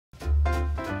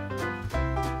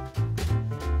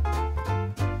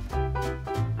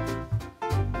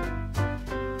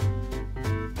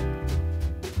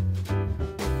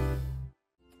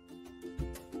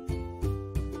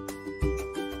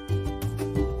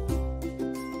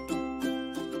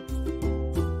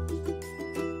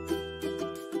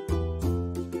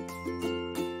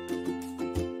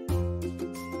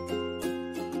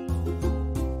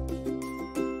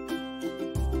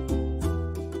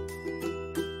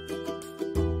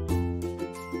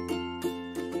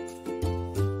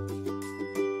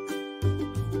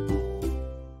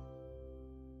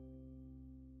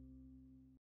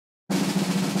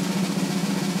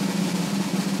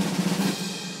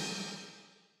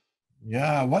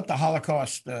Yeah, what the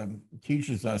Holocaust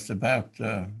teaches us about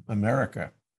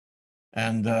America,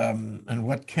 and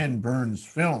what Ken Burns'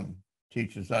 film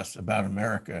teaches us about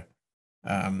America.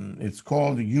 It's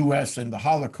called The U.S. and the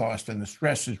Holocaust, and the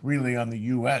stress is really on the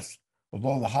U.S.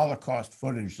 Although the Holocaust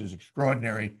footage is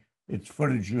extraordinary, it's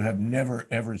footage you have never,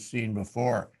 ever seen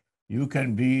before. You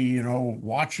can be,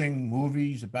 watching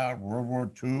movies about World War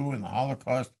II and the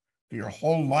Holocaust for your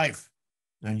whole life,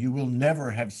 and you will never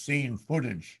have seen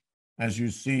footage as you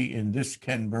see in this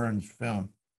Ken Burns film.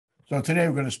 So today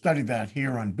we're going to study that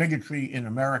here on Bigotry in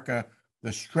America.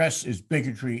 The stress is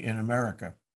bigotry in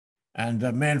America. And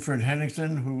Manfred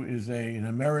Henningsen, who is an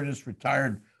emeritus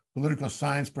retired political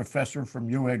science professor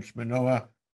from UH Manoa,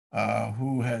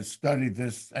 who has studied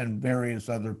this and various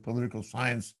other political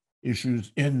science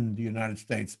issues in the United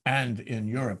States and in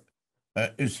Europe,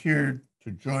 is here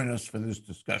to join us for this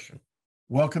discussion.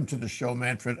 Welcome to the show,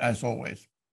 Manfred, as always.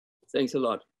 Thanks a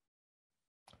lot.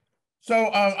 So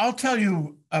I'll tell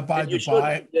you about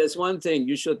there's one thing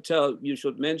you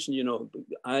should mention,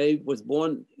 I was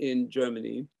born in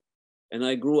Germany and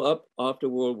I grew up after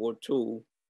World War II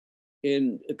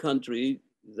in a country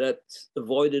that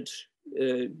avoided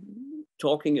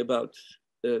talking about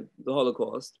the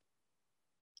Holocaust.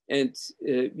 And,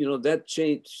 that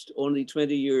changed only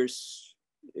 20 years.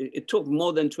 It took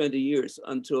more than 20 years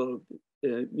until,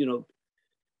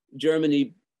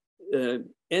 Germany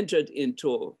entered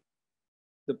into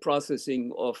the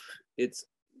processing of its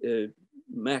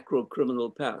macro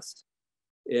criminal past.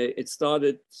 It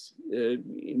started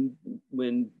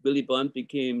when Willy Brandt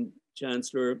became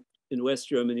chancellor in West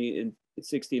Germany in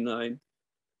 '69,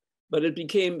 but it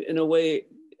became, in a way,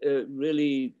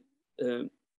 really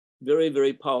very,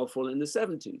 very powerful in the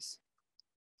 '70s.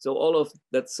 So all of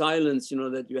that silence,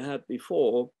 that you had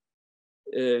before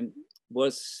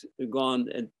was gone.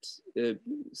 And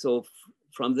so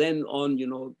from then on,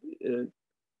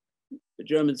 the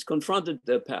Germans confronted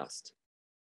their past.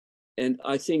 And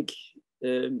I think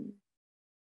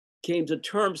came to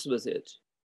terms with it.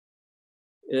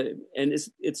 And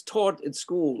it's taught in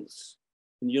schools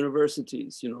and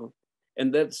universities,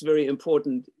 and that's very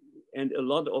important. And a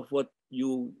lot of what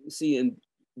you see in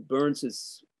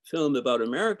Burns's film about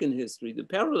American history, the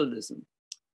parallelism,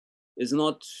 is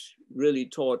not really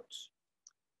taught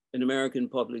in American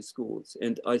public schools.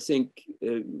 And I think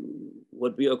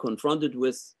what we are confronted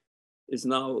with is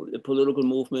now a political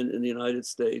movement in the United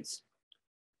States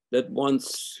that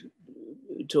wants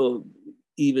to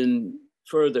even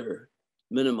further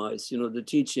minimize,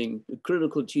 the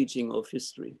critical teaching of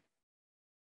history.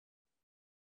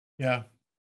 Yeah.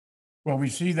 Well, we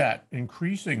see that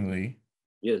increasingly.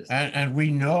 Yes. And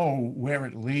we know where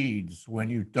it leads when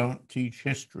you don't teach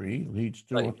history. It leads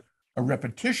to right. a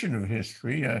repetition of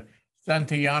history.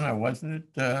 Santayana, wasn't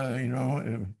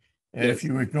it? Yes. If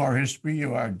you ignore history,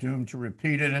 you are doomed to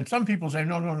repeat it. And some people say,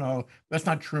 no, that's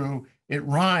not true. It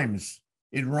rhymes.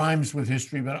 It rhymes with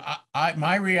history. But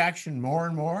my reaction more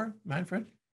and more,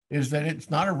 Manfred, is that it's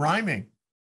not a rhyming.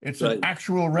 It's right. an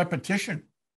actual repetition.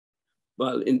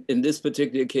 Well, in this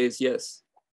particular case, yes.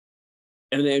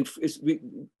 And then,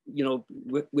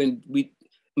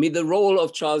 the role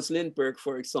of Charles Lindbergh,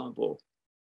 for example,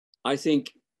 I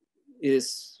think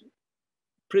is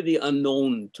pretty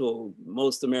unknown to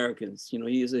most Americans.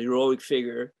 He is a heroic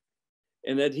figure,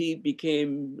 and that he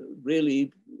became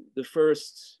really the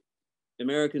first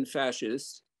American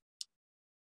fascist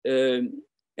and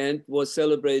was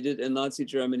celebrated in Nazi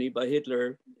Germany by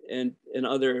Hitler and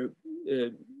other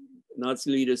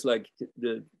Nazi leaders, like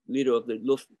the leader of the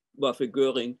Luftwaffe,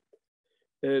 Göring,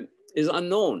 is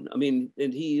unknown. I mean,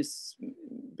 and he is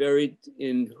buried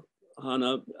in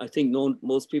Hana. I think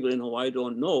most people in Hawaii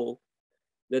don't know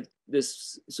that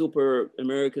this super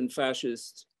American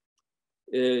fascist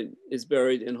is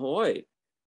buried in Hawaii.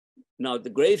 Now, the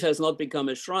grave has not become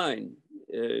a shrine,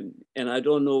 and I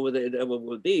don't know whether it ever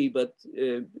will be, but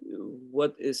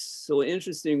what is so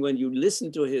interesting when you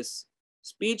listen to his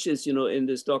speeches, in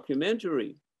this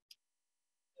documentary,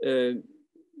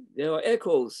 there are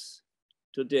echoes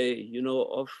today,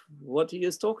 of what he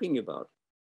is talking about.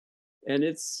 And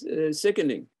it's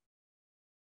sickening.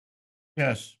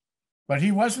 Yes, but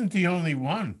he wasn't the only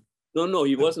one. No,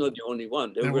 he was not the only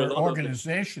one. There were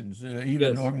organizations,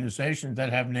 even organizations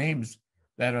that have names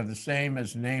that are the same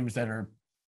as names that are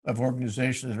of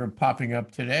organizations that are popping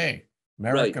up today.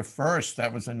 America First,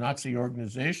 that was a Nazi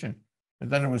organization. And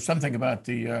then there was something about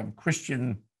the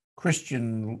Christian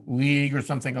League or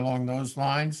something along those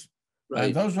lines.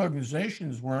 Right. Those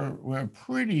organizations were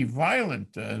pretty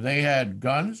violent. They had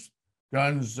guns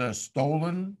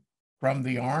stolen from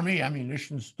the army,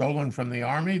 ammunition stolen from the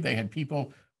army. They had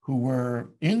people who were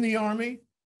in the Army,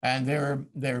 and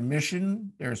their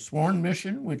mission, their sworn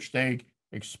mission, which they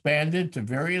expanded to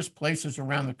various places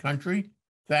around the country,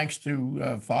 thanks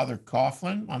to Father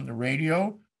Coughlin on the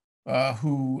radio,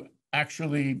 who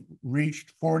actually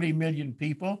reached 40 million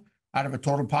people out of a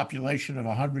total population of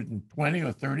 120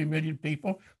 or 30 million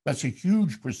people. That's a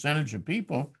huge percentage of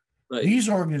people. Right. These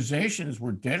organizations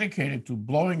were dedicated to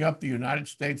blowing up the United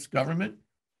States government,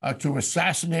 to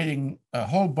assassinating a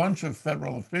whole bunch of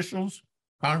federal officials,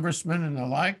 congressmen and the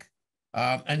like,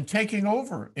 and taking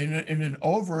over in an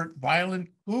overt, violent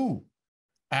coup.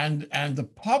 And the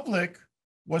public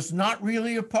was not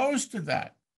really opposed to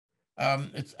that.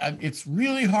 It's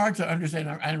really hard to understand.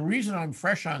 And the reason I'm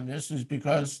fresh on this is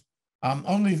because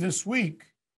only this week,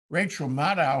 Rachel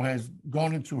Maddow has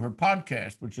gone into her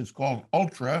podcast, which is called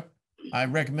Ultra. I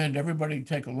recommend everybody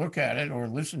take a look at it or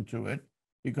listen to it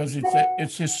because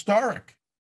it's historic.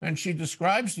 And she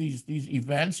describes these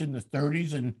events in the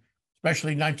 30s and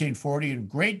especially 1940 in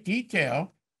great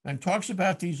detail, and talks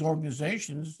about these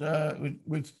organizations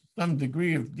with some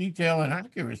degree of detail and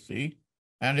accuracy.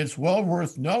 And it's well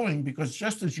worth knowing because,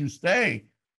 just as you say,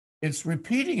 it's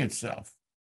repeating itself.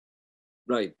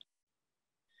 Right.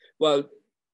 Well,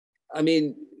 I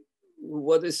mean,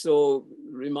 what is so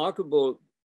remarkable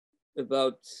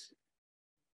about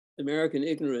American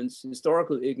ignorance,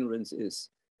 historical ignorance, is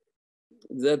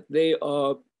that they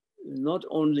are not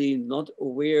only not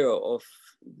aware of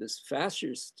this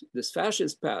fascist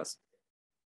past,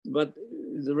 but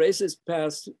the racist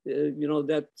past,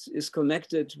 that is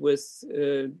connected with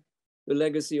the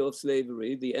legacy of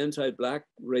slavery, the anti-Black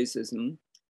racism.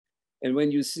 And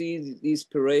when you see these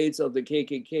parades of the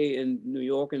KKK in New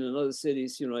York and in other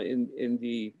cities, in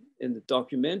the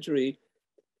documentary,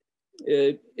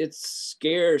 it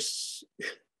scares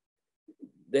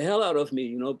the hell out of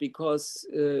me, because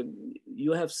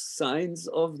you have signs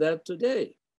of that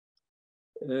today.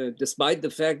 Despite the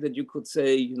fact that you could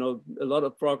say, a lot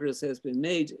of progress has been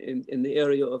made in the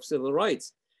area of civil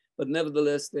rights, but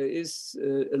nevertheless, there is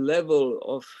a level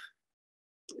of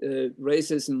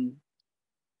racism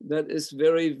that is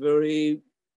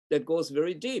that goes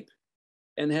very deep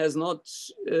and has not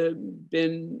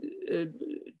been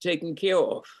taken care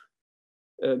of.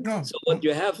 No. So what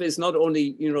you have is not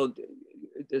only,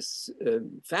 this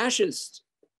fascist,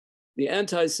 the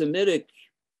anti-Semitic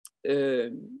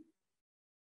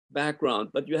background,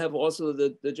 but you have also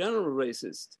the general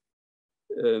racist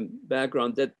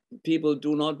background that people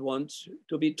do not want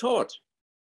to be taught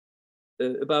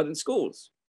about in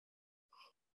schools.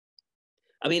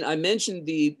 I mean, I mentioned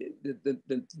the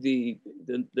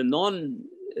non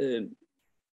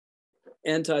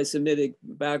anti-Semitic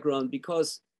background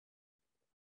because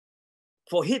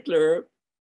for Hitler,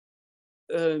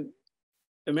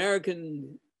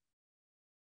 American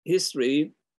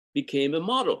history became a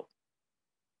model.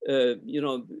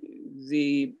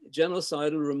 The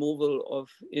genocidal removal of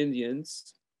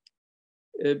Indians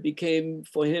became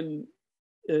for him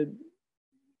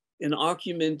an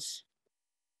argument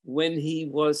when he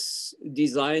was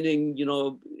designing,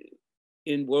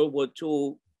 in World War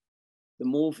II, the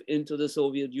move into the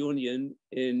Soviet Union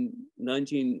in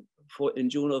June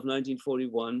of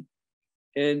 1941.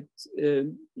 And,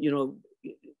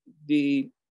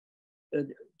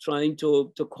 trying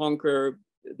to conquer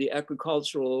the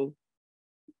agricultural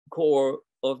core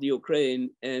of the Ukraine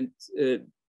and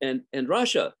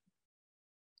Russia.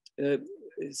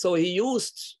 So he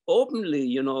used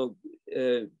openly,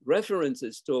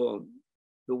 references to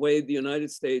the way the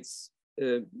United States,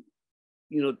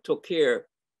 took care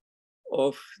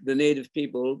of the native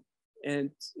people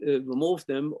and removed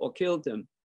them or killed them.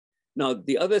 Now,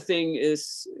 the other thing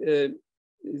is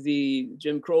the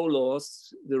Jim Crow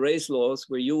laws, the race laws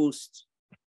were used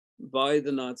by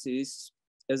the Nazis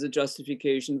as a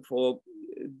justification for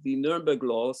the Nuremberg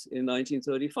laws in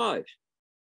 1935.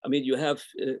 I mean, you have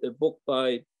a book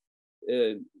by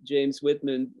James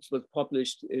Whitman, which was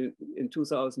published in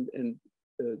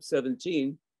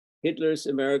 2017, Hitler's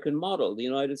American Model, the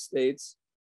United States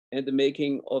and the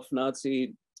Making of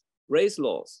Nazi Race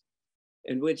Laws,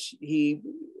 in which he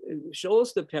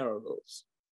shows the parallels.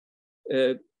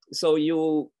 So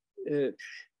you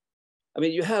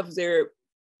have there,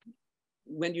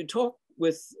 when you talk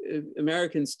with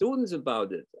American students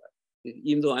about it,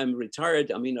 even though I'm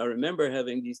retired, I remember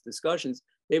having these discussions,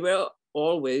 they were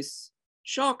always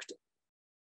shocked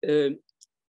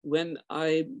when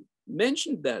I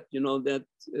mentioned that, that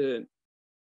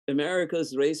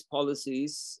America's race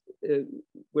policies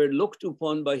were looked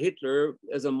upon by Hitler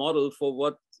as a model for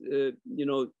what,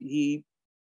 he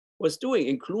was doing,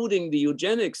 including the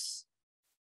eugenics,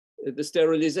 the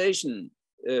sterilization,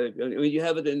 I mean, you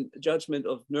have it in Judgment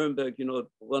of Nuremberg, you know,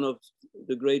 one of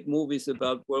the great movies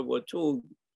about World War II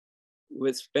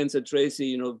with Spencer Tracy,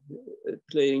 you know,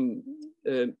 playing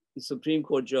the Supreme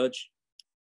Court judge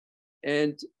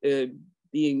and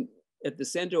being at the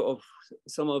center of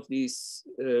some of these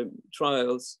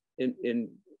trials in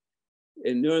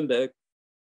Nuremberg.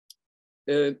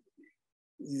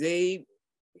 They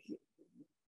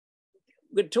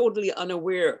were totally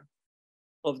unaware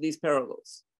of these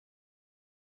parallels.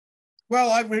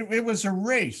 Well, it was a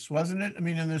race, wasn't it? I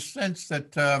mean, in the sense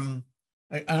that, and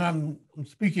I'm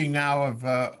speaking now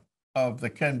of the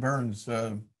Ken Burns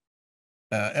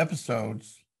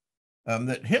episodes,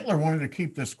 that Hitler wanted to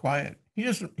keep this quiet. He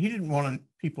didn't want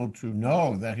people to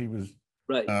know that he was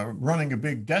right. Running a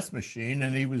big death machine,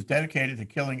 and he was dedicated to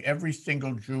killing every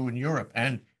single Jew in Europe.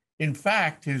 And in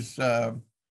fact, the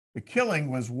killing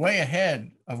was way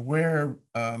ahead of where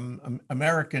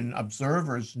American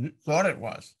observers thought it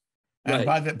was. And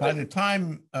right. by the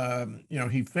time you know,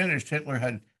 he finished, Hitler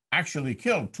had actually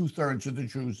killed 2/3 of the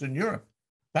Jews in Europe.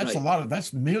 That's right. a lot of,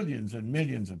 that's millions and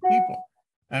millions of people.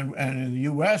 And in the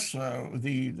U.S.,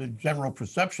 the general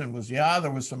perception was, yeah,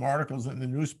 there was some articles in the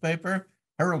newspaper,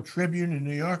 Herald Tribune in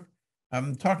New York,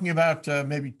 talking about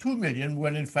maybe 2 million,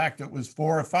 when in fact it was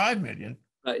 4 or 5 million.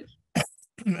 Right.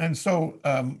 And so,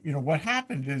 you know, what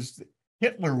happened is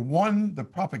Hitler won the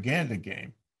propaganda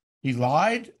game. He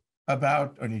lied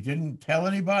about, and he didn't tell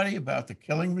anybody about the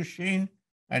killing machine.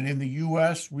 And in the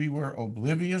U.S., we were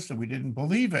oblivious and we didn't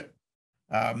believe it.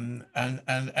 And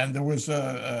there was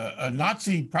a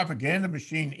Nazi propaganda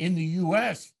machine in the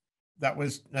U.S. that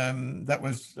was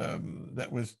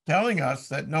telling us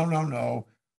that no,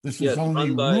 this is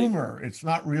only rumor. It's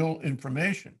not real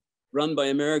information. Run by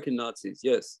American Nazis,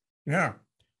 yes. Yeah.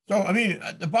 So I mean,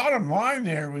 the bottom line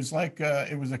there was like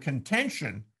it was a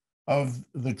contention of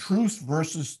the truth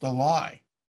versus the lie.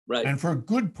 Right. And for a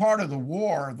good part of the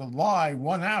war, the lie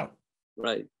won out.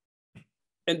 Right.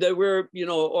 And there were, you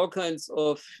know, all kinds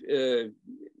of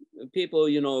people,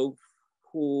 you know,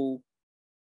 who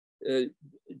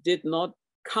did not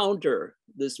counter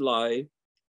this lie.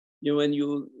 You know, when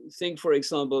you think, for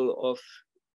example, of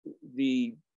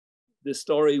the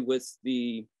story with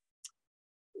the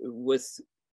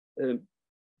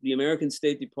American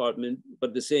State Department,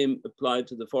 but the same applied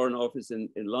to the Foreign Office in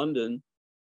London,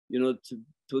 you know,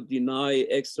 to deny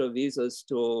extra visas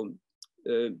to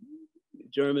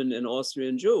German and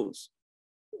Austrian Jews,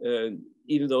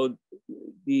 even though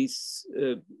these,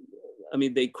 I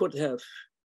mean, they could have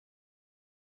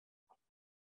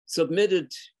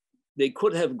submitted, they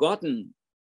could have gotten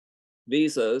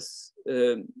visas,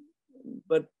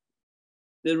 but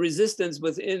the resistance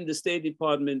within the State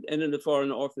Department and in the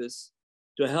Foreign Office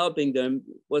to helping them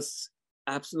was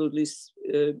absolutely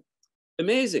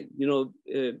amazing. You know,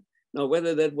 now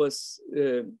whether that was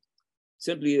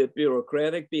simply a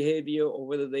bureaucratic behavior or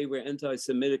whether they were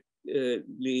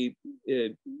anti-Semitically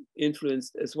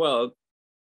influenced as well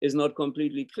is not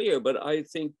completely clear. But I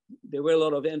think there were a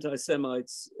lot of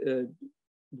anti-Semites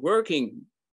working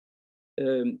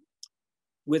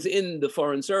within the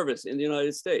Foreign Service in the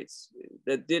United States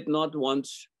that did not want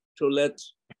to let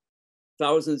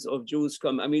thousands of Jews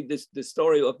come. I mean, the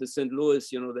story of the St.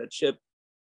 Louis, you know, that ship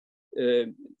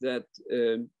that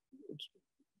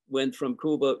went from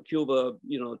Cuba,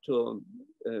 you know, to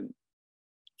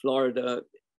Florida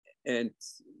and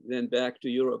then back to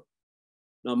Europe.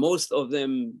 Now, most of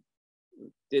them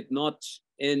did not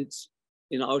end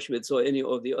in Auschwitz or any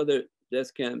of the other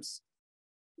death camps.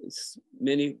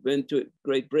 Many went to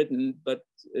Great Britain, but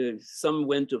some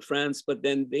went to France, but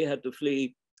then they had to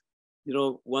flee, you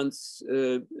know, once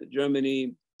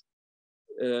Germany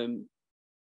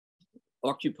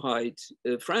occupied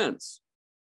France.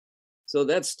 So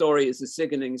that story is a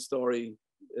sickening story,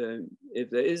 if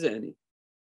there is any.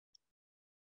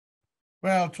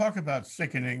 Well, talk about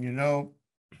sickening, you know,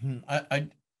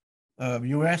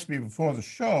 you asked me before the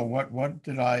show, what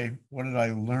did I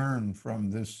learn from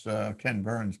this Ken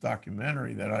Burns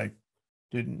documentary that I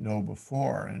didn't know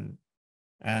before,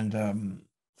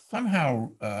 and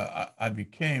somehow I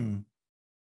became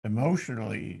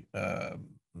emotionally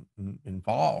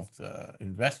involved,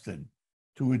 invested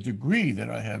to a degree that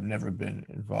I have never been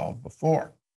involved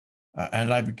before,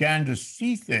 and I began to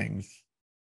see things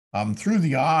through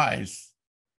the eyes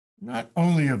not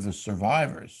only of the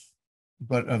survivors,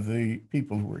 but of the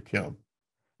people who were killed.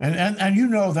 And you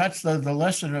know, that's the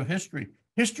lesson of history.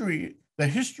 The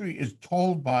history is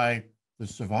told by the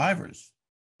survivors,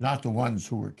 not the ones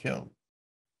who were killed.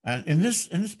 And in this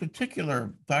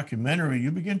particular documentary, you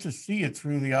begin to see it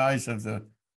through the eyes of the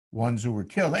ones who were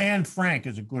killed. Anne Frank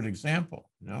is a good example,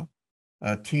 you know.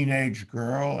 teenage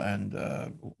girl and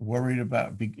worried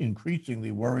about,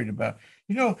 increasingly worried about,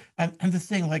 and the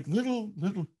thing, like little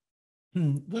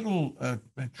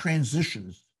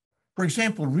transitions. For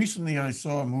example, recently I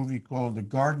saw a movie called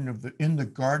In the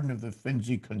Garden of the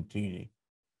Finzi Contini,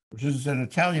 which is an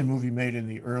Italian movie made in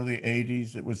the early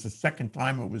 80s. It was the second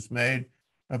time it was made,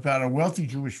 about a wealthy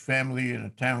Jewish family in a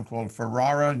town called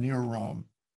Ferrara near Rome.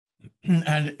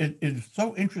 And it's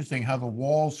so interesting how the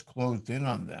walls closed in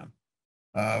on them.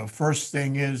 First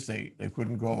thing is they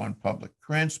couldn't go on public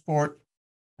transport.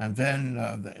 And then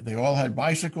they all had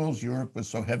bicycles. Europe was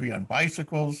so heavy on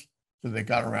bicycles, so they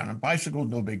got around on bicycles,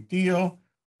 no big deal.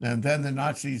 And then the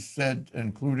Nazis said,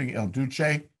 including El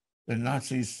Duce, the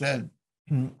Nazis said,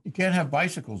 you can't have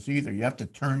bicycles either. You have to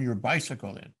turn your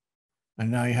bicycle in. And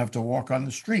now you have to walk on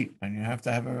the street, and you have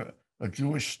to have a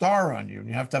Jewish star on you, and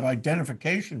you have to have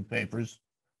identification papers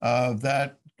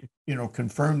that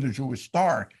confirm the Jewish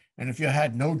star. And if you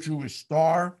had no Jewish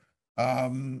star,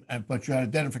 but you had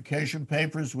identification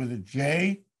papers with a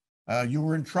J, you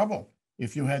were in trouble.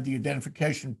 If you had the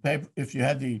identification paper, if you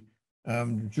had the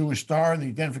Jewish star and the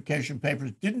identification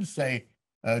papers didn't say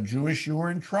Jewish, you were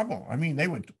in trouble. I mean, they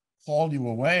would haul you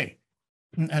away.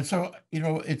 And so,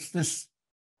 it's this,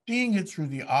 seeing it through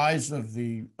the eyes of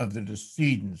the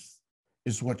decedents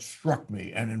is what struck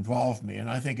me and involved me. And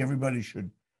I think everybody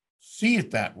should see it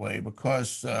that way,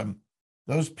 because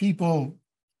those people,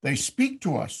 they speak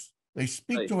to us. They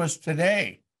speak to us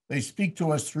today. They speak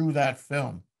to us through that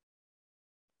film.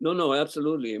 No,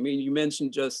 absolutely. I mean, you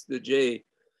mentioned just the J.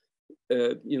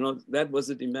 That was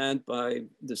a demand by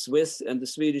the Swiss and the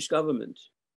Swedish government.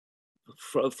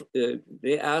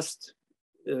 They asked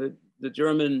the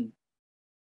German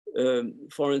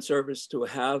Foreign Service to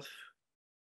have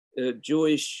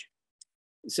Jewish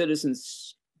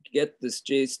citizens get this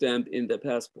J stamp in their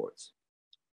passports.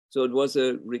 So it was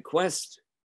a request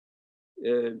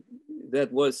that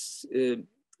was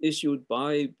issued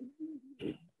by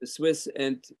the Swiss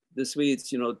and the Swedes,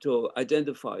 to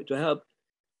identify, to help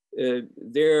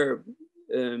their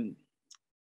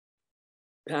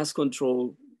pass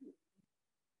control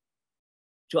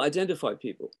to identify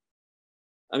people.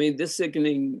 I mean, this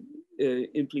sickening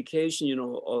implication,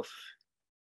 of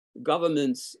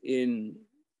governments in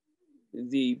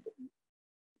the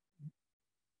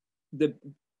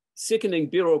sickening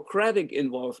bureaucratic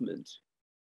involvement,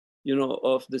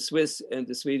 of the Swiss and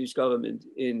the Swedish government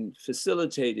in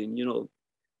facilitating,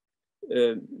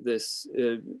 this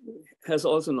has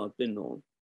also not been known.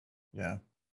 Yeah.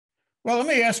 Well, let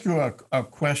me ask you a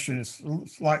question. It's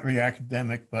slightly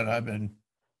academic, but I've been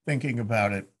thinking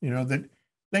about it. That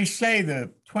they say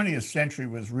the 20th century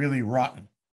was really rotten.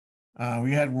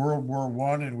 We had World War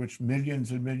I, in which millions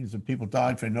and millions of people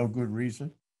died for no good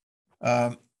reason.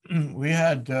 We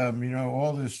had,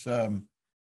 all this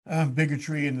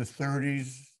bigotry in the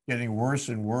 30s, getting worse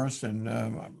and worse. And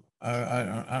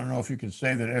I don't know if you can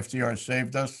say that FDR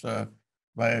saved us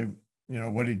by,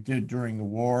 what he did during the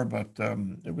war, but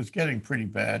it was getting pretty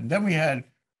bad. And then we had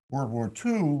World War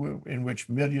II, in which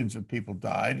millions of people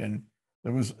died, and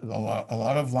there was a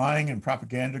lot of lying and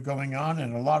propaganda going on,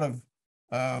 and a lot of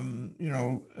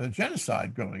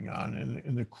genocide going on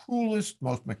in the cruelest,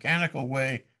 most mechanical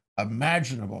way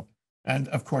imaginable. And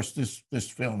of course, this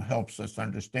film helps us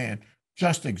understand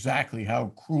just exactly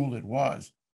how cruel it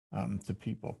was to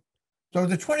people. So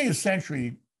the 20th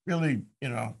century really,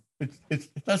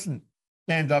 it doesn't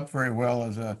stand up very well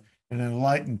as an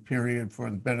enlightened period for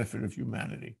the benefit of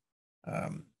humanity.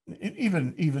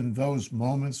 Even those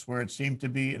moments where it seemed to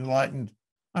be enlightened,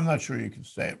 I'm not sure you can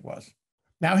say it was.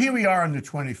 Now, here we are in the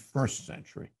 21st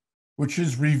century, which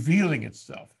is revealing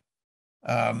itself.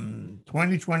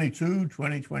 2022,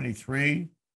 2023,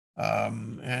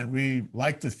 and we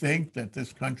like to think that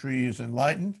this country is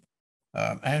enlightened,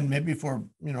 and maybe for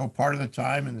part of the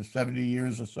time in the 70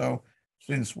 years or so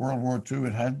since World War II,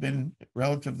 it had been,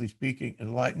 relatively speaking,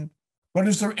 enlightened. But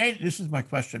is there any, this is my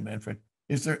question, Manfred,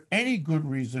 is there any good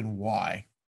reason why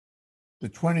the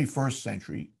 21st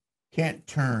century can't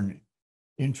turn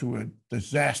into a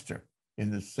disaster in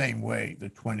the same way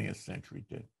the 20th century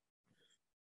did?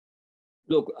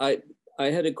 Look, I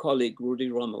had a colleague, Rudy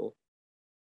Rommel,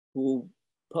 who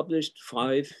published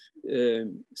 5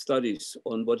 studies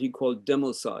on what he called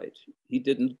democide. He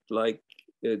didn't like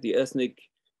the ethnic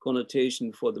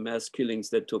connotation for the mass killings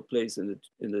that took place in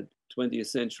the 20th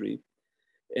century.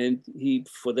 And he,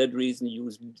 for that reason,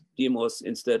 used demos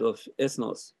instead of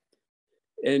ethnos.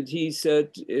 And he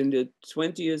said in the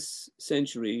 20th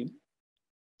century,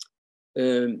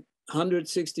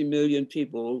 160 million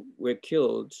people were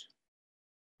killed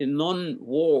in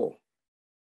non-war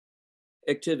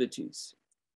activities.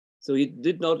 So he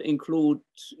did not include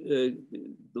the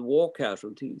war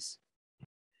casualties.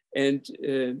 And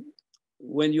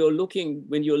when you're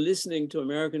listening to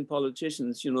American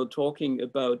politicians, talking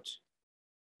about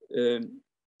the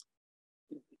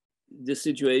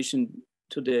situation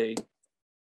today,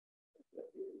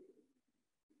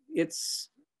 it's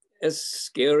as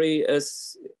scary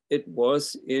as it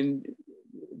was in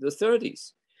the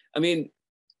 30s. I mean,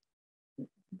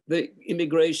 the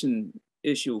immigration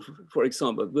issue, for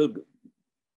example,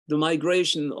 the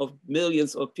migration of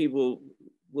millions of people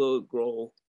will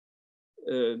grow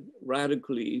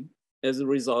radically as a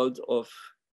result of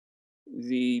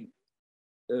the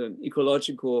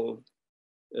ecological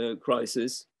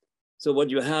crisis. So what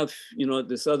you have, at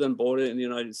the southern border in the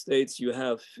United States, you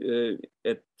have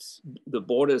at the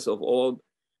borders of all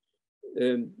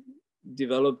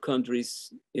developed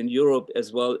countries in Europe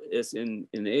as well as in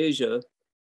Asia.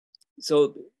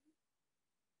 So,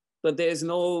 but there is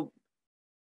no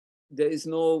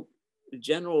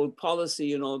general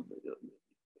policy,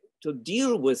 to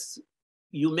deal with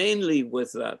humanely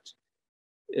with that.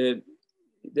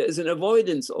 There is an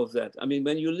avoidance of that. I mean,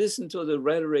 when you listen to the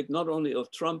rhetoric, not only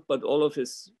of Trump, but all of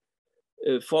his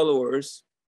followers,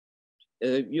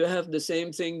 you have the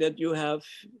same thing that you have,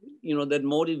 that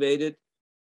motivated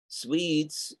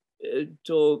Swedes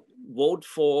to vote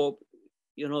for,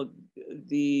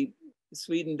 the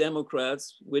Sweden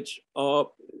Democrats, which are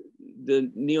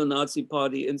the neo-Nazi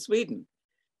party in Sweden.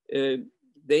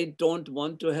 They don't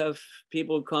want to have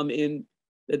people come in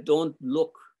that don't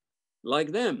look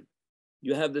like them.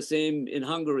 You have the same in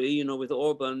Hungary, with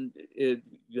Orban.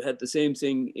 You had the same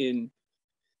thing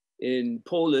in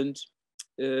Poland.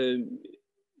 It's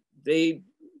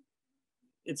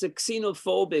a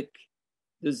xenophobic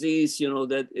disease,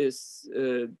 that is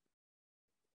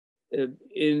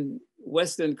in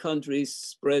Western countries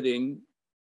spreading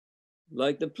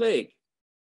like the plague.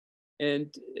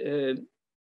 And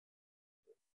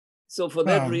so for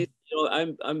that reason,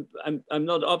 I'm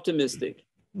not optimistic.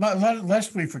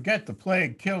 Lest we forget, the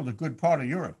plague killed a good part of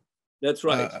Europe. That's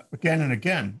right. Again and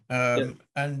again. Yeah.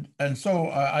 And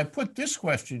so I put this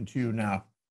question to you now.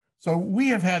 So we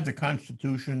have had the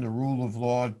Constitution, the rule of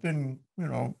law. It's been,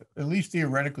 at least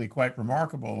theoretically, quite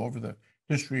remarkable over the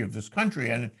history of this country.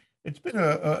 And it's been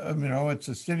it's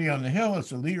a city on the hill.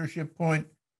 It's a leadership point,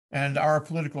 and our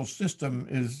political system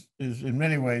is in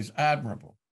many ways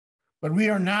admirable. But we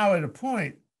are now at a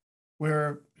point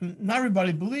where not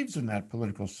everybody believes in that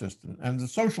political system, and the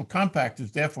social compact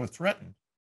is therefore threatened.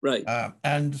 Right.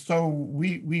 And so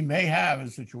we may have a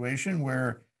situation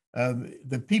where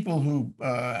the people who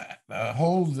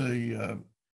hold the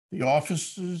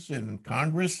offices in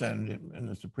Congress and in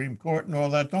the Supreme Court and all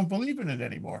that don't believe in it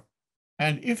anymore.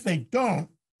 And if they don't,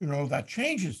 that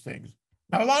changes things.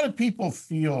 Now, a lot of people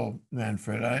feel,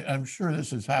 Manfred, I'm sure this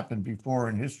has happened before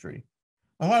in history.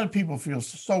 A lot of people feel,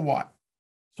 so what?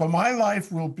 So my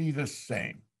life will be the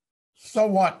same. So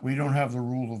what? We don't have the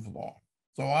rule of law.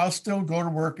 So I'll still go to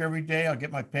work every day. I'll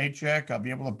get my paycheck. I'll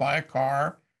be able to buy a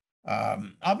car.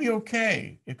 I'll be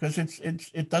okay because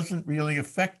it doesn't really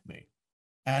affect me.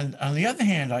 And on the other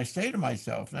hand, I say to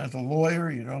myself, and as a lawyer,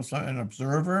 an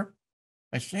observer,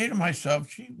 I say to myself,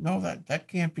 gee, no, that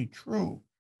can't be true.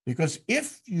 Because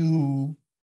if you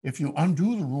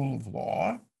undo the rule of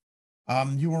law,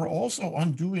 you are also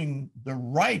undoing the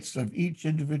rights of each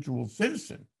individual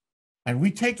citizen. And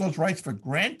we take those rights for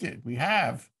granted. We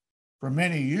have for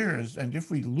many years. And if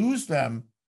we lose them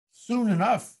soon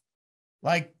enough,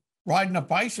 like riding a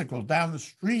bicycle down the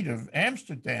street of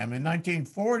Amsterdam in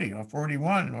 1940 or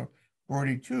 41 or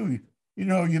 42,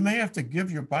 you may have to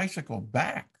give your bicycle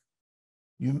back.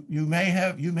 You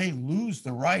may lose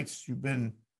the rights you've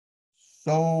been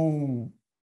so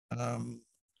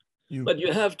But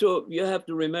you have to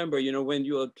remember, when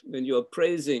you are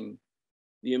praising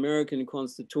the American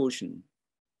Constitution,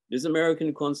 this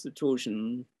American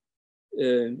Constitution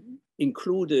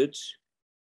included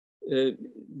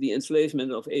the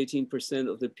enslavement of 18%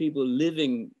 of the people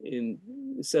living in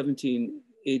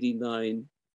 1789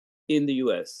 in the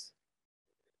US.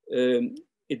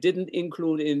 It didn't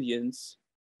include Indians.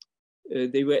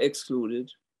 They were excluded.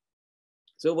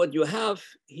 So what you have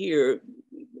here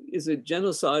is a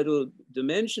genocidal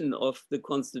dimension of the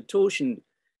Constitution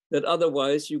that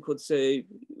otherwise you could say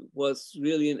was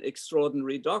really an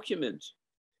extraordinary document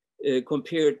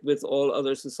compared with all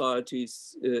other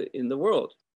societies in the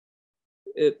world.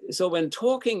 So when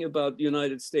talking about the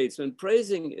United States, when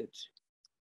praising it,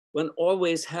 one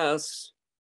always has,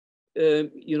 to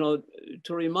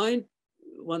remind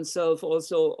oneself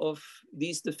also of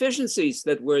these deficiencies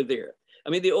that were there. I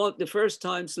mean, the first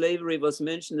time slavery was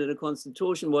mentioned in the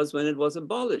Constitution was when it was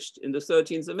abolished in the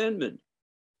 13th Amendment.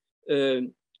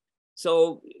 And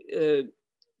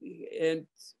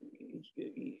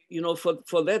you know,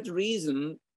 for that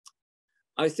reason,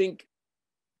 I think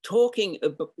talking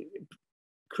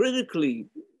critically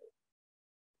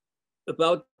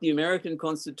about the American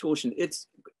Constitution, its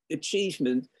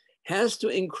achievement, has to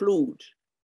include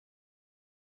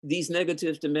these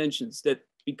negative dimensions that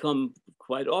become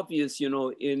quite obvious, you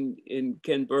know, in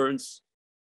Ken Burns'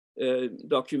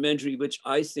 documentary, which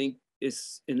I think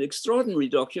is an extraordinary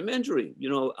documentary. You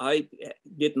know, I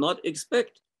did not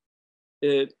expect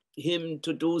him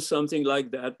to do something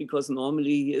like that, because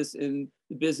normally he is in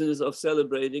the business of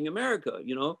celebrating America,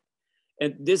 you know,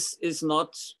 and this is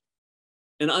not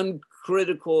an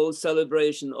uncritical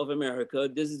celebration of America.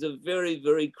 This is a very,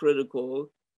 very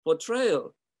critical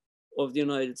portrayal of the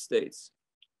United States.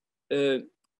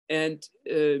 And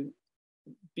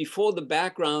before the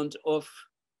background of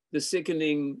the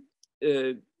sickening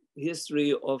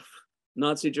history of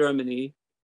Nazi Germany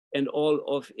and all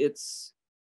of its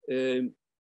the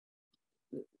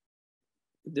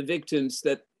victims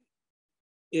that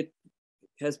it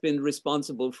has been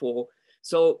responsible for.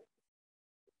 So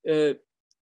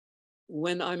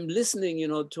when I'm listening, you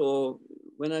know,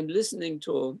 when I'm listening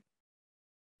to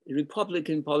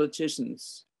Republican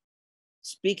politicians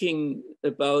speaking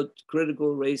about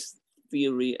critical race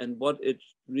theory and what it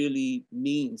really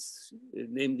means,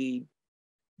 namely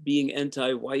being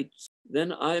anti-white,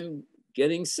 then I'm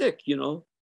getting sick, you know,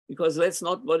 because that's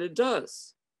not what it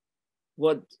does.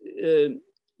 What,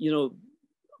 you know,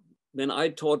 when I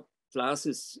taught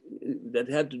classes that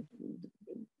had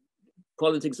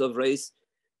politics of race,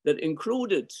 that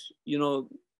included, you know,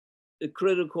 a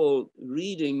critical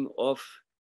reading of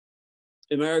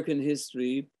American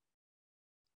history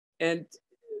and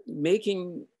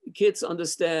making kids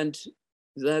understand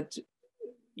that,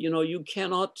 you know, you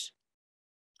cannot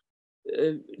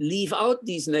leave out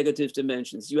these negative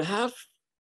dimensions. You have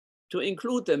to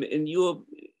include them in your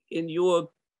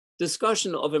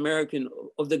discussion of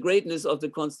the greatness of the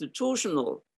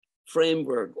constitutional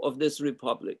framework of this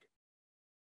republic.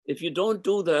 If you don't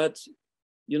do that,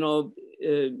 you know,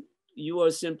 you are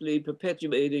simply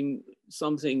perpetuating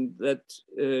something that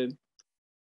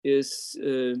is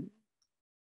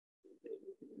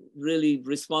really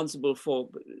responsible for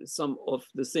some of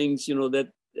the things, you know,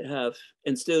 that have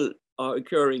and still are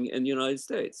occurring in the United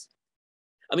States.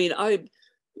 I mean,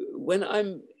 when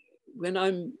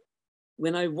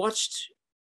I watched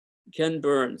Ken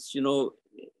Burns, you know,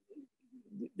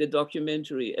 the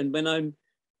documentary, and when I'm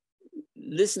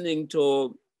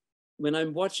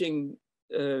watching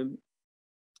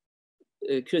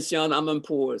Christiane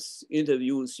Amanpour's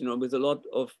interviews, you know, with a lot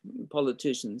of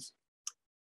politicians,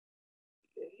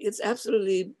 it's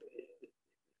absolutely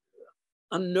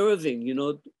unnerving, you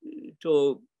know,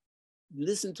 to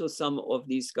listen to some of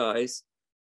these guys.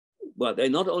 Well, they're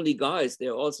not only guys,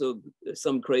 they're also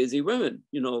some crazy women,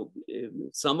 you know.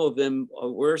 Some of them are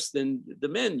worse than the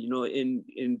men, you know,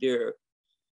 in their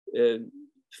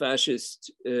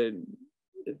fascist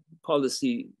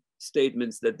policy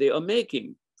statements that they are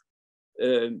making.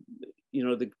 You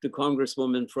know, the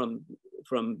congresswoman from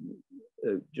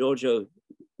Georgia,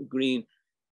 Green,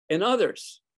 and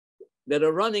others that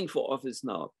are running for office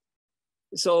now.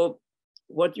 So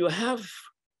what you have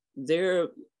there,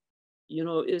 you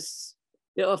know, is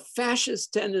there are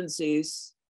fascist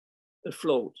tendencies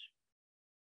afloat.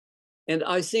 And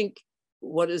I think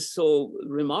what is so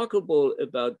remarkable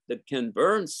about the Ken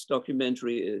Burns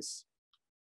documentary is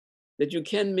that you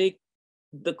can make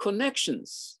the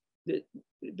connections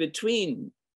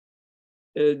between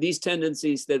these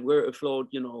tendencies that were afloat,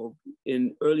 you know,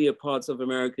 in earlier parts of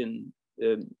American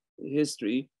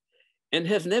history, and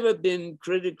have never been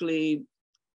critically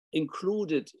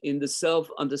included in the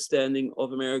self-understanding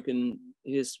of American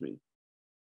history.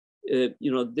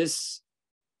 You know, this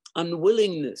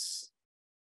unwillingness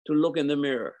to look in the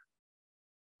mirror,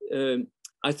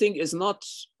 I think is not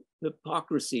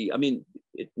hypocrisy. I mean,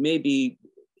 it may be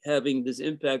having this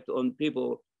impact on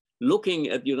people looking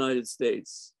at the United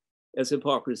States as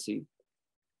hypocrisy,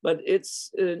 but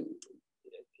it's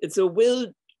a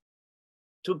will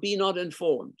to be not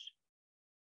informed.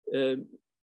 And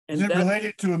is it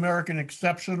related to American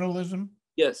exceptionalism?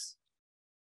 Yes.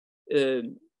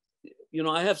 You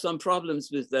know, I have some problems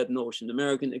with that notion,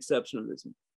 American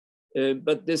exceptionalism.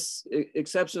 But this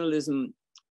exceptionalism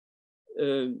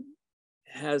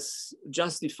has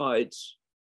justified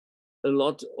a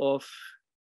lot of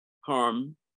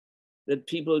harm that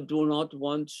people do not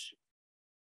want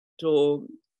to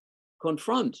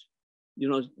confront. You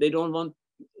know, they don't want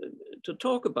to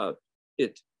talk about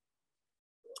it.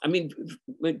 I mean,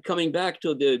 coming back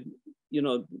to the,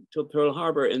 to Pearl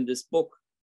Harbor in this book,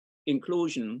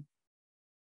 Inclusion,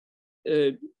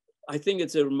 I think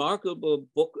it's a remarkable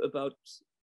book about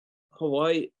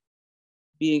Hawaii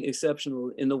being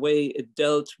exceptional in the way it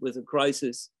dealt with a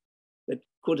crisis that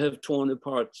could have torn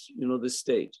apart, the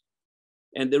state.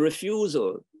 And the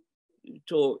refusal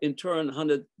to, in turn,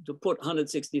 to put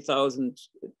 160,000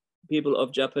 people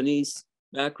of Japanese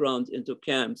background into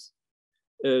camps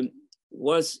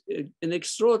was an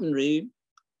extraordinary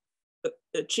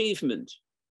achievement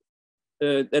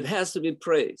that has to be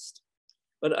praised.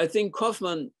 But I think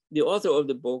Kaufman, the author of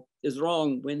the book, is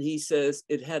wrong when he says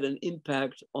it had an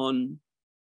impact on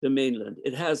the mainland.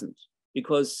 It hasn't,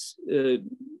 because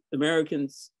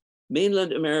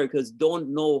mainland Americans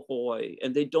don't know Hawaii,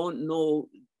 and they don't know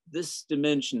this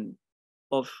dimension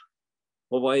of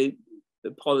Hawaii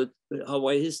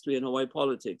history and Hawaii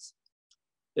politics.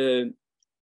 And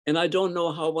I don't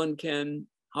know how one can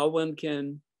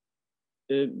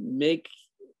make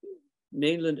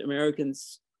mainland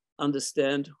Americans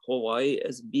understand Hawaii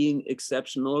as being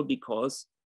exceptional, because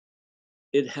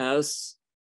it has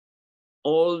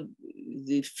all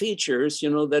the features,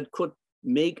 that could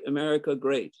make America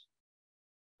great.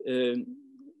 Well,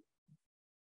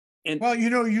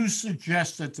 you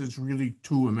suggest that there's really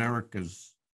two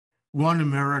Americas. One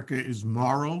America is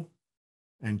moral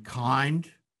and kind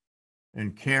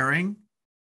and caring,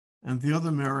 and the other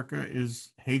America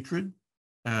is hatred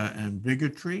and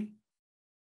bigotry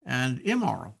and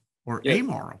immoral or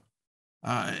amoral.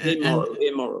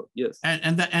 Immoral, yes.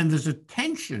 And there's a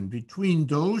tension between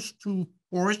those two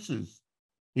forces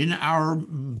in our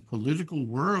political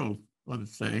world,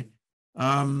 let's say,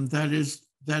 that is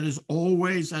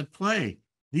always at play.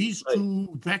 These two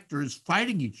vectors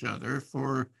fighting each other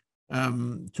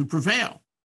to prevail.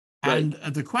 Right. And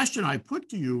the question I put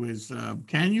to you is,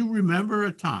 can you remember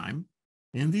a time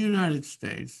in the United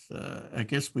States, I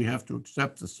guess we have to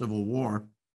accept the Civil War,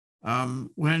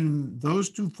 when those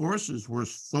two forces were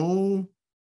so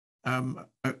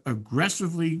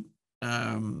aggressively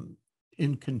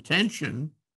in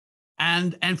contention,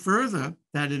 and further,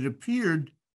 that it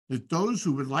appeared that those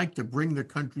who would like to bring the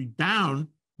country down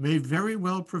may very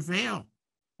well prevail,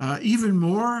 even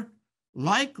more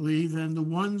likely than the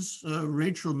ones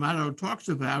Rachel Maddow talks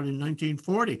about in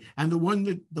 1940, and the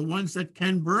ones that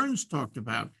Ken Burns talked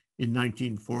about in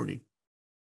 1940.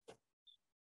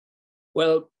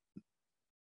 Well,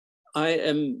 I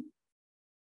am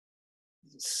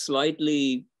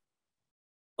slightly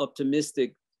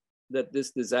optimistic that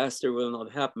this disaster will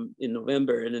not happen in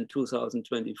November and in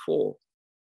 2024.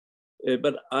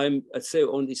 But I'd say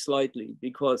only slightly,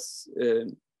 because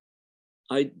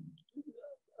I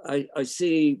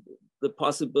see the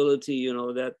possibility,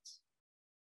 that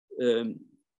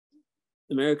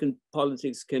American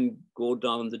politics can go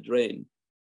down the drain.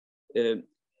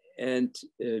 And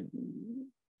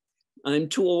I'm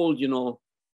too old,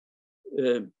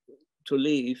 to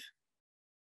leave.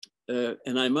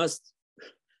 And I must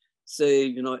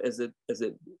say,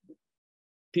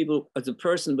 as a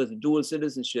person with dual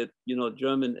citizenship,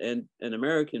 German and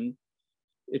American,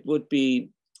 it would be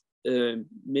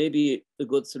maybe a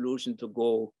good solution to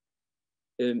go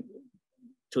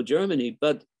to Germany.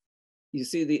 But you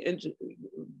see,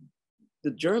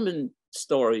 the German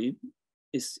story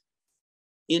is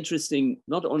interesting,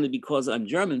 not only because I'm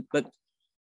German, but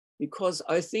because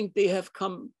I think they have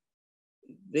come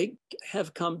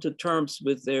to terms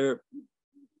with the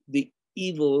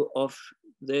evil of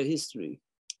their history.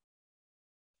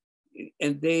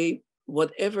 And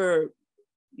whatever,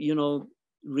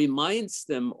 reminds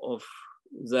them of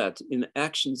that in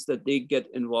actions that they get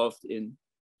involved in,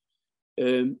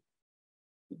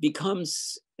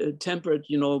 becomes tempered,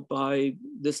 by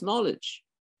this knowledge.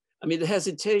 I mean, the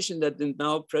hesitation that the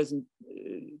now present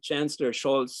Chancellor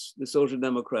Scholz, the Social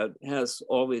Democrat, has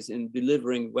always in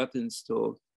delivering weapons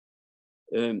to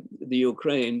the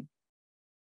Ukraine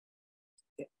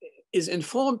is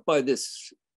informed by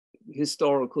this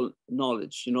historical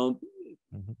knowledge.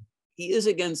 Mm-hmm. He is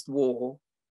against war.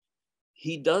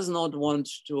 He does not want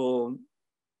to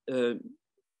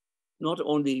not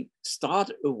only start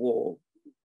a war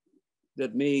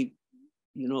that may,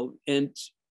 end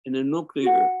in a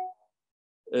nuclear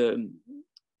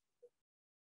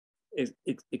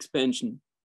expansion.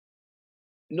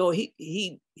 No,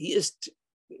 he is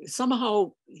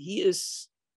somehow he is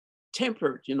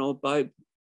tempered, by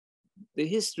the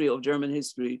history of German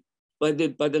history, by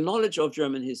the knowledge of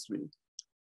German history,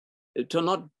 to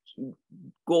not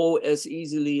go as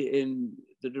easily in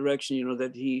the direction,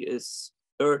 that he is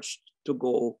urged to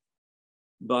go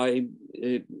by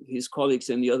his colleagues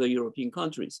in the other European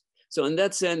countries. So in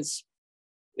that sense,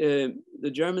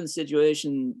 the German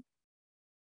situation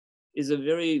is a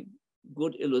very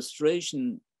good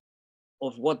illustration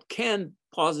of what can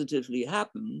positively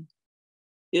happen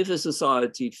if a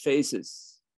society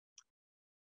faces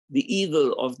the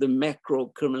evil of the macro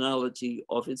criminality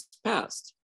of its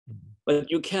past. But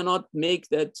you cannot make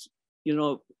that,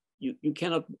 you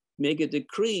cannot make a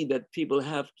decree that people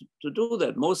have to do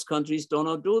that. Most countries do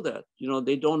not do that.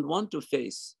 They don't want to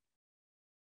face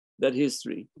that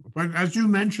history. But as you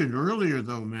mentioned earlier,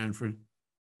 though, Manfred,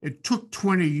 it took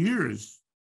 20 years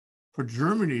for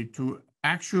Germany to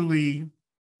actually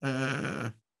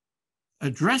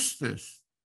address this.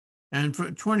 And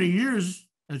for 20 years,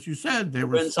 as you said, they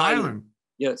were silent.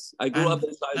 Yes, I grew up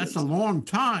in silence. That's a long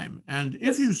time. And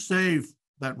if you say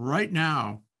that right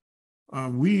now,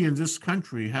 we in this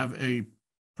country have a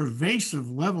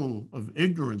pervasive level of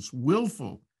ignorance,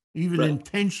 willful, even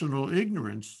intentional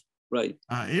ignorance,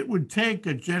 it would take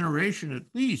a generation at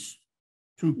least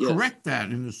to correct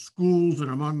that in the schools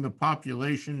and among the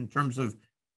population in terms of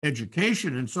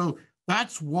education. And so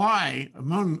that's why,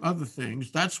 among other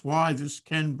things, that's why this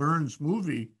Ken Burns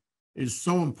movie is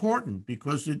so important,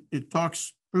 because it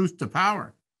talks truth to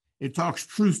power. It talks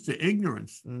truth to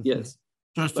ignorance. Yes.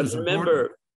 Just but as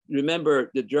remember,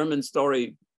 the German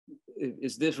story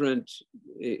is different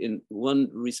in one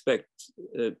respect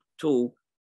too.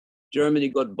 Germany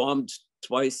got bombed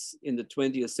twice in the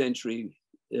 20th century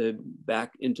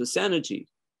back into sanity,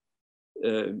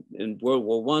 in World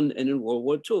War I and in World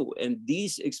War II. And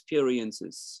these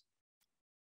experiences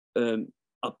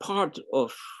are part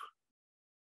of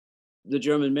the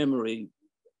German memory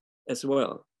as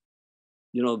well.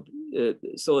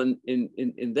 So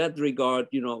in that regard,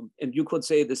 and you could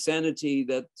say the sanity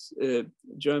that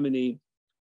Germany,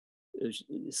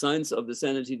 signs of the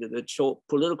sanity that it showed,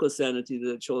 political sanity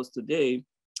that it shows today,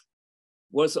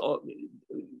 was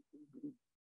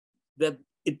that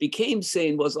it became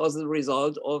sane was as a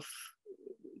result of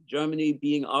Germany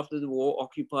being, after the war,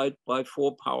 occupied by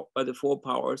the four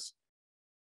powers.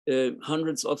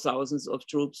 Hundreds of thousands of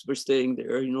troops were staying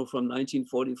there, from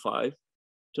 1945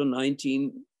 to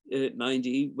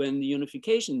 1990, when the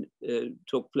unification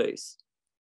took place.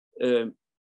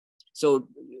 So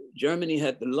Germany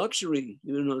had the luxury,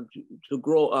 to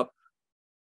grow up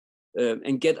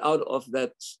and get out of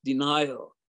that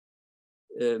denial,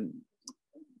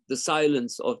 the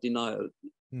silence of denial,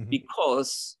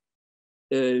 because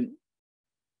the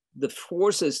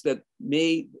forces that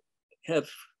may have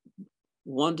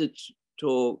wanted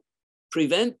to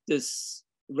prevent this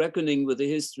reckoning with the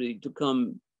history to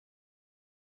come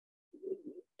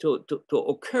to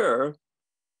occur,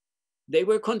 they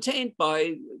were contained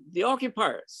by the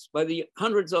occupiers, by the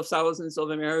hundreds of thousands of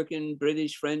American,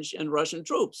 British, French, and Russian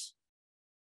troops.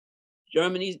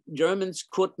 Germans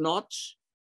could not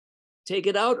take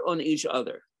it out on each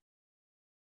other.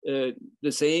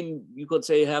 The same, you could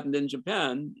say, happened in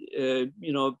Japan,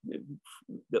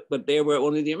 but there were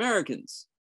only the Americans.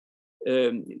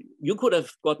 You could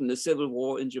have gotten a civil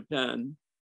war in Japan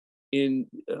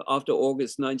after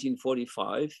August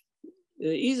 1945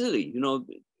 easily.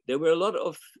 There were a lot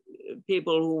of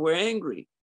people who were angry.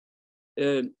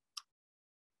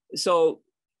 So,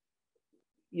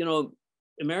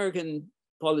 American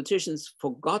politicians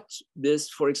forgot this.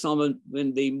 For example,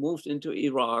 when they moved into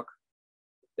Iraq,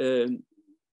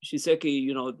 Shiseki,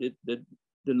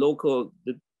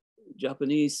 the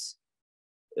Japanese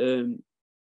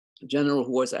general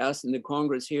who was asked in the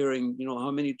Congress hearing, how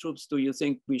many troops do you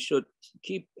think we should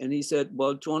keep? And he said,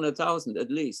 well, 200,000 at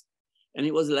least. And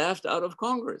he was laughed out of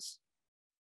Congress.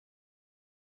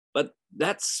 But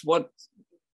that's what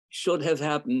should have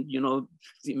happened.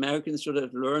 The Americans should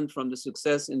have learned from the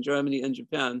success in Germany and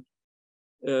Japan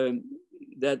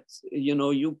that,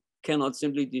 you cannot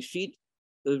simply defeat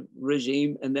the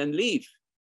regime and then leave.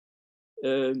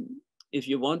 If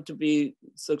you want to be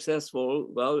successful,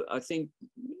 well, I think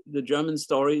the German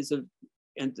stories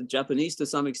and the Japanese to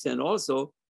some extent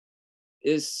also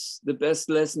is the best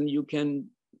lesson you can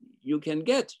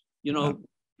get.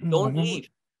 Don't leave.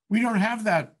 We don't have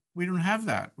that. We don't have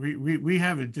that. We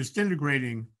have a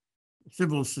disintegrating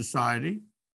civil society,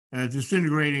 a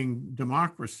disintegrating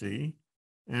democracy,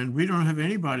 and we don't have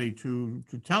anybody to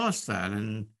tell us that.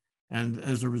 And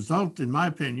as a result, in my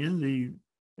opinion,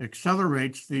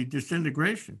 accelerates the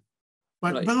disintegration.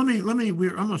 But let me.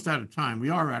 We're almost out of time. We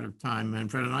are out of time,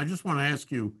 Manfred, and I just want to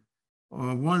ask you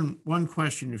one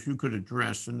question, if you could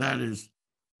address, and that is,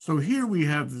 so here we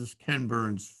have this Ken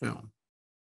Burns film,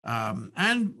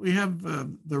 and we have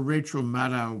the Rachel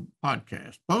Maddow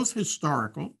podcast, both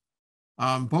historical,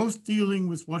 both dealing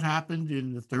with what happened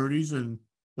in the 30s and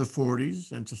the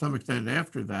 40s, and to some extent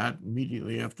after that,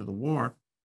 immediately after the war,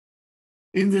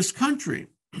 in this country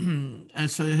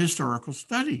as a historical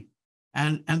study.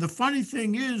 And the funny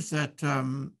thing is that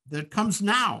that comes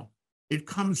now. It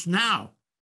comes now.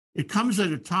 It comes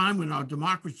at a time when our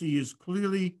democracy is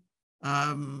clearly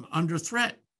under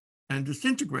threat and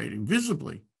disintegrating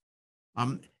visibly.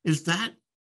 Is that,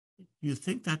 do you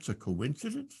think that's a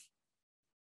coincidence?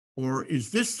 Or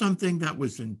is this something that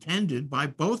was intended by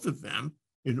both of them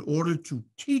in order to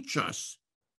teach us,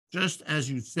 just as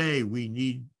you say we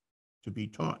need to be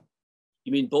taught?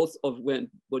 You mean both of when?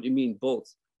 What do you mean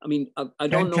both? I mean, I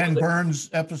don't know. Ken Burns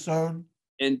episode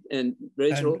and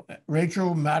Rachel and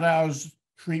Rachel Maddow's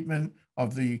treatment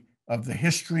of the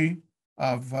history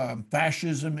of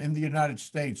fascism in the United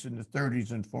States in the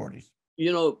 30s and 40s.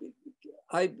 You know,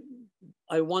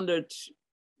 I wondered.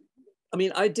 I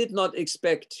mean, I did not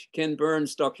expect Ken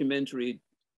Burns' documentary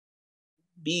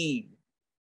be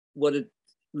what it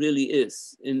really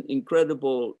is: an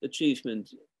incredible achievement,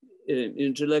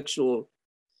 intellectual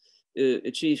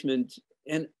achievement,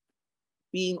 and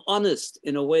being honest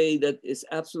in a way that is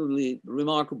absolutely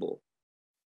remarkable.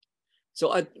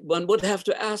 So one would have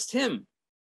to ask him.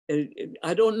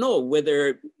 I don't know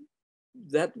whether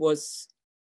that was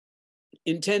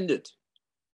intended.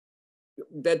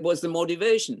 That was the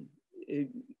motivation.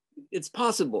 It's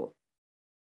possible.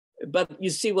 But you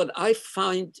see, what I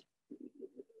find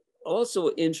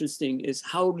also interesting is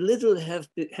how little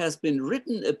has been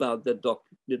written about the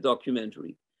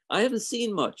documentary. I haven't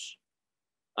seen much.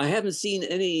 I haven't seen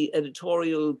any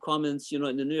editorial comments, in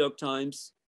the New York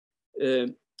Times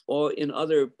or in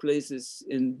other places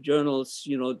in journals,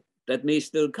 that may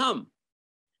still come.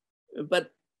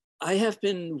 But I have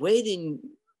been waiting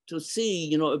to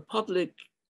see, a public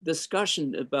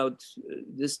discussion about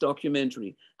this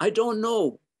documentary. I don't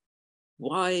know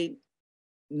why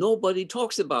nobody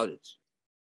talks about it.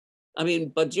 I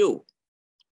mean, but you.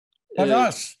 But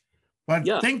us. But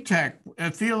yeah. ThinkTech, I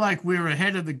feel like we're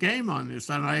ahead of the game on this,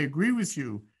 and I agree with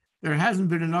you. There hasn't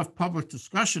been enough public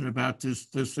discussion about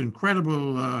this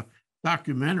incredible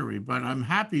documentary, but I'm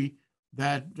happy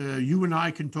that you and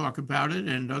I can talk about it,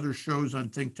 and other shows on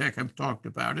ThinkTech have talked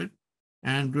about it,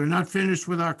 and we're not finished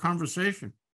with our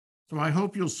conversation. So I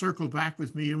hope you'll circle back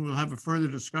with me and we'll have a further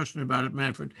discussion about it,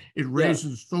 Manfred. It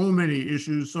raises so many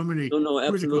issues, so many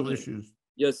critical issues.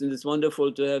 Yes, and it's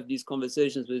wonderful to have these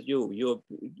conversations with you.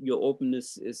 Your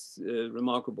openness is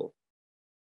remarkable.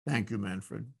 Thank you,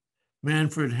 Manfred.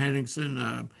 Manfred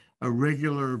Henningsen, a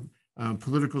regular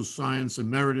political science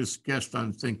emeritus guest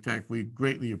on ThinkTech. We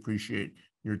greatly appreciate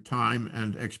your time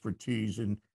and expertise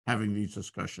in having these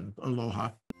discussions. Aloha.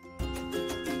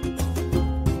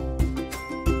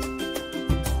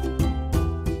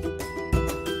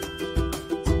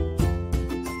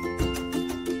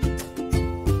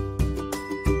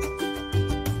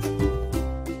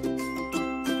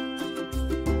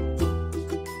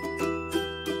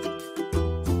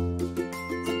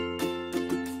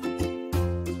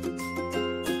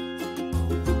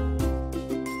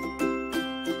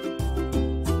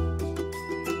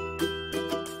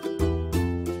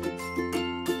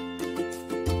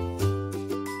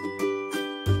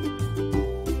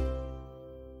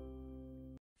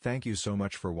 Thank you so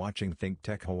much for watching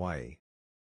ThinkTech Hawaii.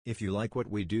 If you like what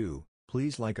we do,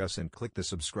 please like us and click the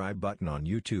subscribe button on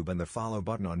YouTube and the follow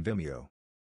button on Vimeo.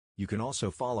 You can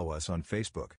also follow us on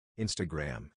Facebook,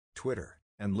 Instagram, Twitter,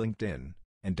 and LinkedIn,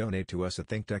 and donate to us at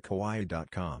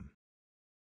thinktechhawaii.com.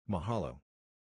 Mahalo.